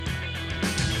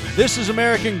This is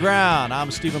American Ground.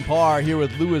 I'm Stephen Parr here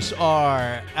with Louis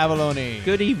R. Avalone.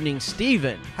 Good evening,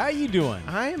 Stephen. How you doing?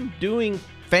 I am doing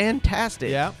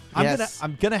fantastic. Yeah, Yes.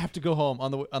 I'm gonna have to go home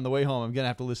on the way home. I'm gonna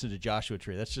have to listen to Joshua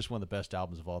Tree. That's just one of the best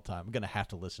albums of all time. I'm gonna have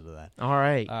to listen to that. All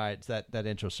right. That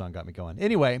intro song got me going.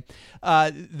 Anyway,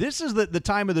 this is the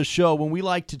time of the show when we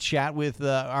like to chat with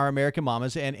our American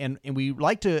mamas, and we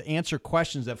like to answer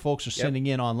questions that folks are sending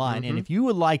in online. And if you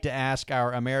would like to ask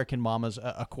our American mamas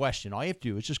a question, all you have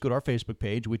to do is just go to our Facebook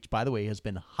page, which, by the way, has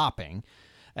been hopping.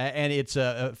 And it's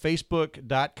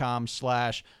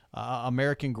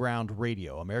facebook.com/American Ground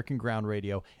Radio,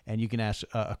 and you can ask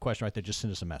a question right there. Just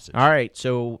send us a message. All right.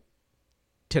 So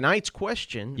tonight's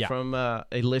question from a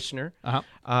listener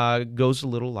goes a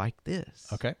little like this.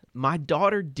 Okay. My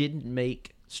daughter didn't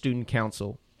make student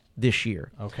council this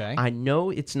year. Okay. I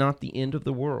know it's not the end of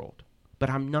the world, but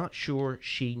I'm not sure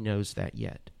she knows that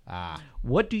yet.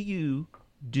 What do you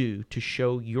do to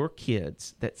show your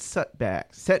kids that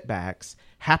setbacks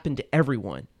happen to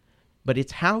everyone, but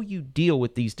it's how you deal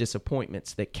with these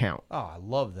disappointments that count? Oh, I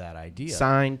love that idea.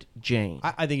 Signed, Jane.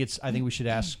 I think we should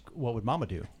ask, what would Mama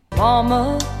do?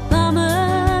 Mama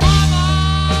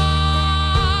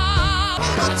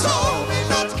told me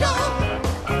not to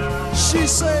come. She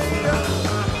said,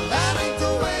 that ain't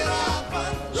the way I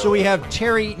find. So we have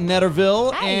Teri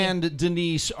Netterville Hi. and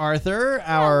Denise Arthur,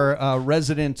 our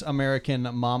resident American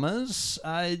mamas.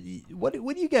 What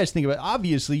do you guys think about it?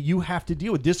 Obviously, you have to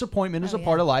deal with disappointment as a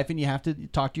part of life, and you have to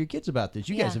talk to your kids about this.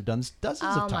 You guys have done this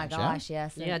dozens of times. Oh, my gosh,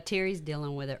 yes. Yeah, Terry's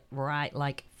dealing with it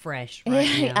fresh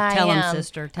right now. I Tell him, am.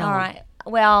 sister. Tell All him. right.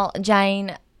 Well,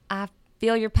 Jane, I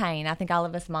feel your pain. I think all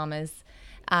of us mamas,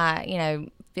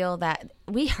 feel that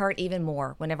we hurt even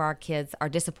more whenever our kids are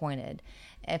disappointed.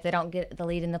 If they don't get the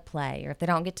lead in the play, or if they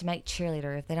don't get to make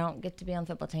cheerleader, if they don't get to be on the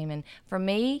football team. And for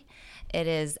me, it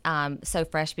is so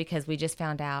fresh because we just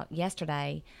found out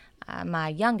yesterday, my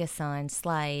youngest son,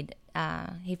 Slade,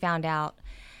 he found out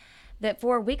that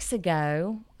 4 weeks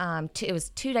ago, it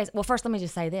was 2 days. Well, first, let me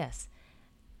just say this.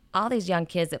 All these young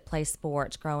kids that play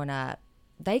sports growing up,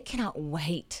 they cannot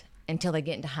wait until they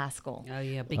get into high school. Oh,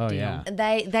 yeah, big deal. Yeah.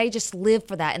 They just live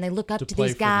for that, and they look up to play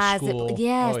these for the guys. school.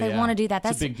 They want to do that.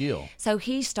 It's a big deal. So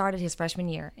he started his freshman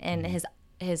year, and his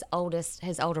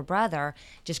older brother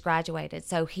just graduated.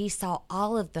 So he saw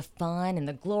all of the fun and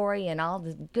the glory and all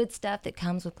the good stuff that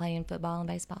comes with playing football and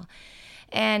baseball.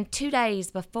 And 2 days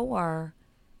before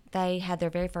they had their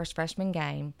very first freshman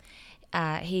game,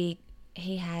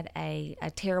 he had a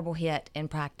terrible hit in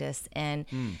practice, and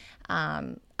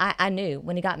I knew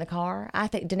when he got in the car. I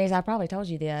think, Denise, I probably told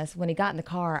you this. When he got in the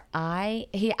car, I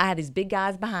had these big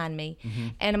guys behind me,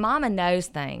 and Mama knows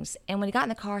things. And when he got in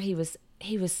the car, he was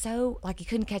so, like, he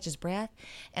couldn't catch his breath.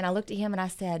 And I looked at him and I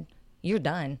said, "You're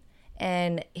done."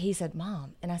 And he said,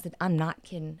 "Mom," and I said, "I'm not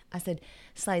kidding." I said,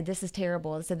 "Slade, this is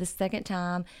terrible." I said, "This second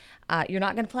time, you're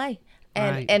not going to play."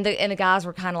 And Right. and the guys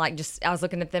were kind of like, I was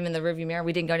looking at them in the rearview mirror.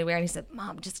 We didn't go anywhere. And he said,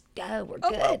 "Mom, just go. We're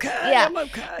good." I'm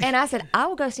okay. And I said, "I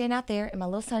will go stand out there in my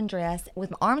little sundress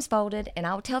with my arms folded, and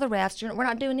I will tell the refs, we're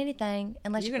not doing anything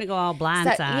unless You're going to go all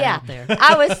blindside out there.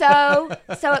 I was so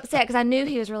upset because I knew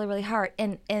he was really, really hurt.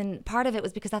 And part of it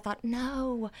was because I thought,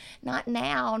 no, not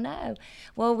now, no.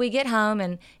 Well, we get home,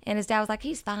 and his dad was like,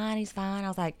 he's fine. I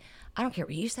was like, I don't care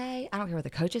what you say. I don't care what the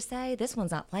coaches say. This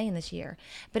one's not playing this year.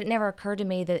 But it never occurred to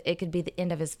me that it could be the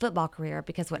end of his football career,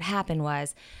 because what happened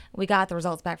was we got the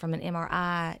results back from an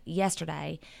MRI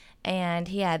yesterday, and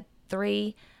he had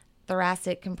 3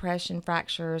 thoracic compression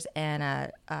fractures and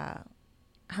a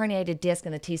herniated disc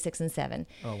in the T6 and 7.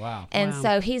 Oh, wow. And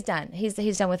so he's done.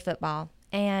 He's done with football.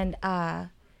 And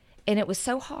it was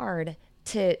so hard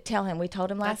to tell him. We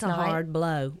told him last That's a night. hard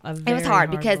blow. It was hard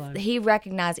because blow. he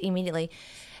recognized immediately.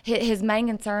 His main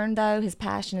concern, though, his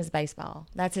passion is baseball.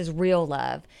 That's his real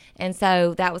love. And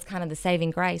so that was kind of the saving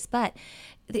grace. But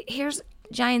here's,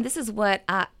 Jane, this is what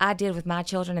I did with my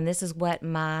children, and this is what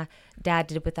my dad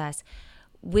did with us.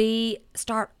 We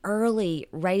start early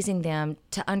raising them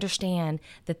to understand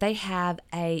that they have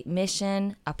a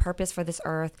mission, a purpose for this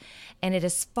earth, and it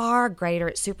is far greater.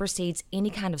 It supersedes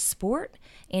any kind of sport,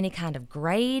 any kind of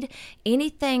grade,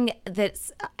 anything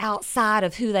that's outside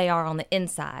of who they are on the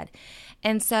inside.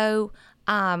 And so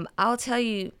I'll tell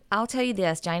you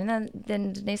this, Jane, and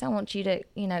then Denise, I want you to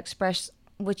express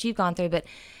what you've gone through. But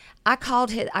I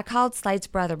called Slade's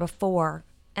brother before.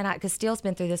 And because Steele's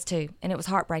been through this too, and it was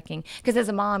heartbreaking. Because as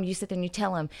a mom, you sit there and you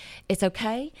tell him, it's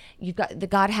okay.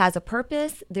 God has a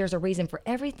purpose. There's a reason for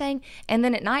everything. And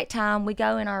then at nighttime, we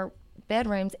go in our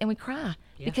bedrooms and we cry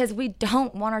because we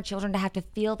don't want our children to have to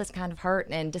feel this kind of hurt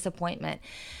and disappointment.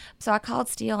 So I called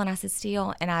Steele and I said,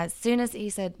 Steele, and as soon as he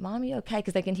said, Mom, you okay?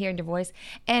 Because they can hear in your voice.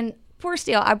 And poor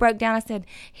Steele, I broke down. I said,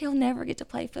 he'll never get to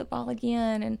play football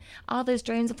again. And all those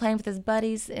dreams of playing with his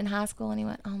buddies in high school. And he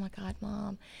went, oh my God,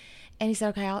 Mom. And he said,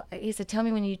 okay, he said, tell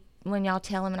me when y'all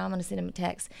tell him, and I'm going to send him a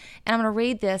text. And I'm going to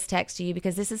read this text to you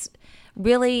because this is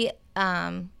really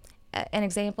an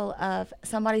example of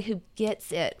somebody who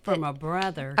gets it. From a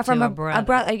brother from to a a brother.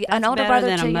 brother, an older better brother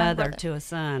than to a a mother brother. to a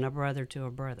son, a brother to a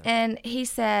brother. And he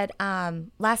said,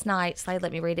 last night, Slade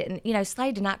let me read it. And,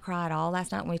 Slade did not cry at all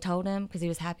last night when we told him because he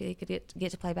was happy he could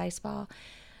get to play baseball.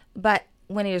 But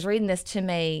when he was reading this to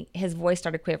me, his voice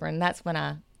started quivering. That's when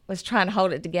I was trying to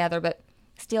hold it together. But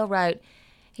Steele wrote,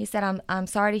 he said, I'm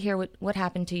sorry to hear what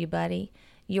happened to you, buddy.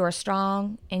 You are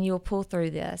strong and you will pull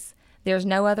through this. There's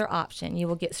no other option. You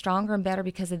will get stronger and better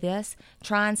because of this.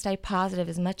 Try and stay positive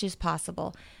as much as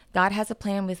possible. God has a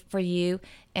plan for you,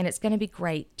 and it's going to be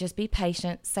great. Just be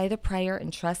patient, say the prayer,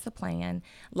 and trust the plan.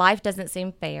 Life doesn't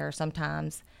seem fair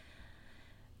sometimes.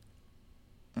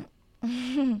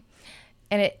 and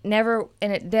it never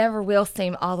will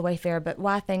seem all the way fair, but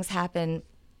why things happen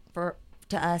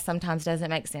to us sometimes doesn't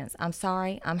make sense. I'm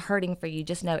sorry. I'm hurting for you.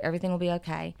 Just know everything will be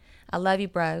okay. I love you,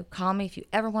 bro. Call me if you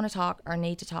ever want to talk or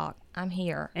need to talk. I'm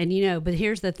here. And but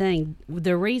here's the thing.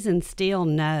 The reason Steele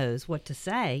knows what to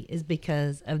say is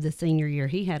because of the senior year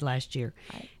he had last year.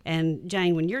 Right. And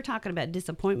Jane, when you're talking about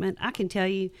disappointment, I can tell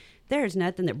you there's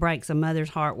nothing that breaks a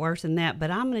mother's heart worse than that.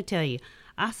 But I'm going to tell you,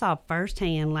 I saw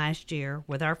firsthand last year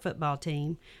with our football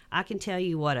team. I can tell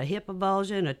you what a hip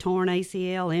avulsion, a torn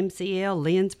ACL, MCL,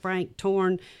 lens frank,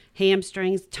 torn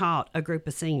hamstrings taught a group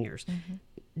of seniors. Mm-hmm.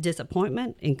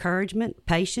 Disappointment, encouragement,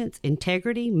 patience,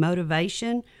 integrity,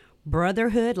 motivation,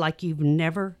 brotherhood like you've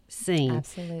never seen.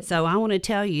 Absolutely. So I want to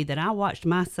tell you that I watched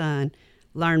my son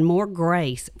learn more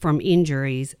grace from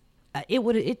injuries.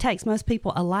 It takes most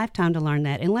people a lifetime to learn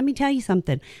that. And let me tell you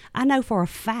something. I know for a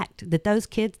fact that those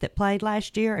kids that played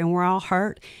last year and were all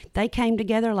hurt, they came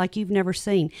together like you've never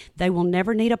seen. They will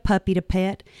never need a puppy to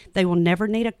pet. They will never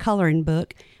need a coloring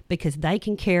book because they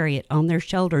can carry it on their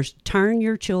shoulders. Turn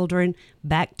your children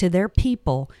back to their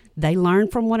people. They learn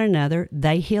from one another.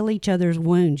 They heal each other's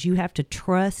wounds. You have to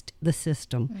trust the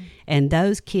system. Mm. And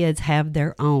those kids have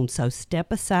their own. So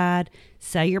step aside,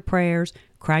 say your prayers,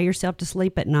 cry yourself to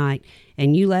sleep at night,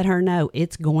 and you let her know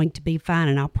it's going to be fine.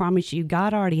 And I'll promise you,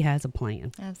 God already has a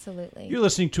plan. Absolutely. You're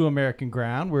listening to American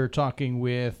Ground. We're talking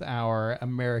with our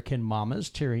American mamas,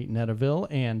 Teri Netterville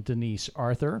and Denise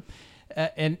Arthur.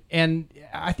 And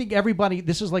I think everybody,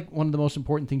 this is like one of the most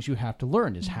important things you have to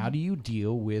learn is how do you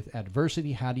deal with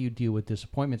adversity? How do you deal with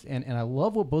disappointments? And I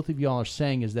love what both of y'all are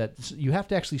saying is that you have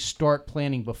to actually start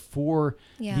planning before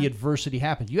the adversity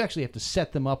happens. You actually have to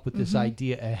set them up with this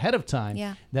idea ahead of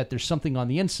time that there's something on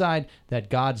the inside, that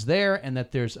God's there, and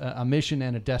that there's a mission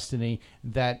and a destiny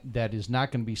that is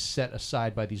not going to be set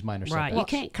aside by these minor setbacks. Right. You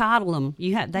can't coddle them.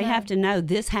 They have to know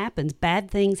this happens.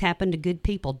 Bad things happen to good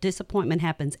people. Disappointment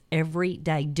happens every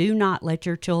day. Do not let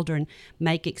your children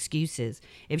make excuses.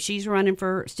 If she's running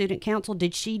for student council,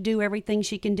 did she do everything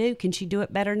she can do? Can she do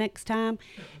it better next time?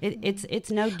 It's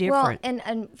no different. Well,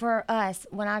 and for us,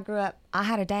 when I grew up, I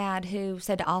had a dad who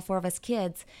said to all four of us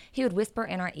kids, he would whisper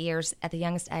in our ears at the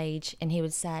youngest age, and he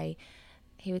would say,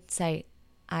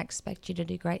 I expect you to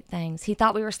do great things. He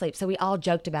thought we were asleep, so we all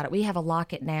joked about it. We have a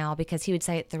locket now because he would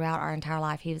say it throughout our entire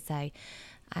life. He would say,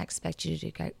 I expect you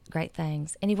to do great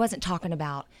things. And he wasn't talking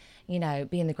about,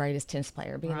 being the greatest tennis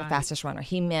player, being the fastest runner.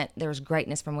 He meant there was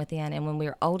greatness from within. And when we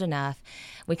were old enough,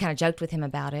 we kind of joked with him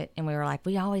about it. And we were like,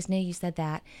 we always knew you said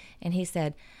that. And he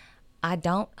said, I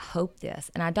don't hope this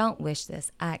and I don't wish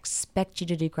this. I expect you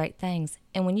to do great things.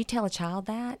 And when you tell a child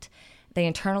that, they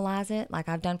internalize it like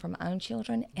I've done for my own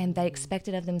children, and they expect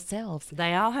it of themselves.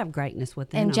 They all have greatness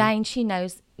within them. And Jane, she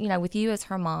knows, with you as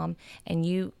her mom, and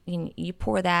you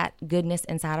pour that goodness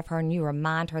inside of her, and you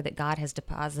remind her that God has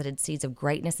deposited seeds of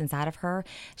greatness inside of her,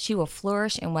 she will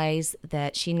flourish in ways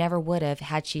that she never would have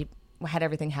had she had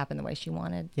everything happen the way she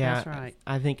wanted. Yeah, that's right.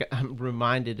 I think I'm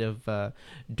reminded of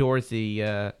Dorothy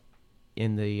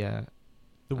in the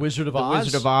Wizard of Oz? The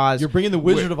Wizard of Oz. You're bringing the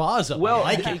Wizard of Oz up. Well,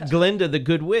 I like it. Glinda the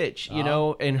Good Witch,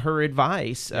 and her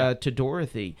advice to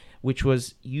Dorothy, which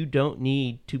was, you don't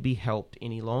need to be helped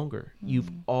any longer. Mm-hmm.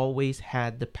 You've always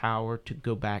had the power to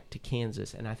go back to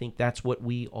Kansas. And I think that's what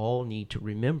we all need to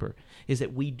remember, is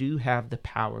that we do have the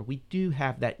power. We do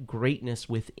have that greatness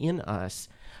within us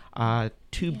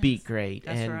to be great.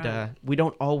 That's and right. we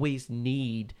don't always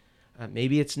need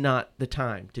maybe it's not the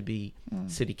time to be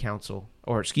city council,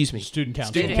 or excuse me, Student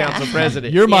council. Student council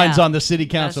president. Your mind's on the city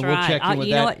council. That's We'll check right. in with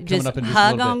You know that what? coming Just up in just a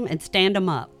hug little them bit. and stand them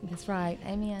up. That's right.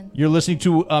 Amen. You're listening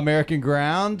to American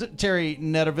Ground. Teri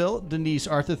Netterville, Denise,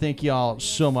 Arthur, thank you all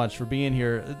so much for being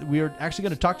here. We are actually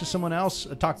going to talk to someone else,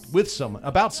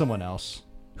 about someone else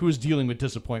who is dealing with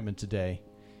disappointment today.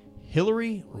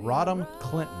 Hillary Rodham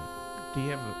Clinton. Do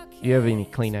you have any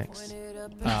Kleenex?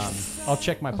 I'll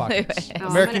check my pockets. Oh,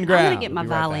 American I'm Ground. going to get my Be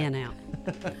right violin back.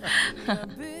 out.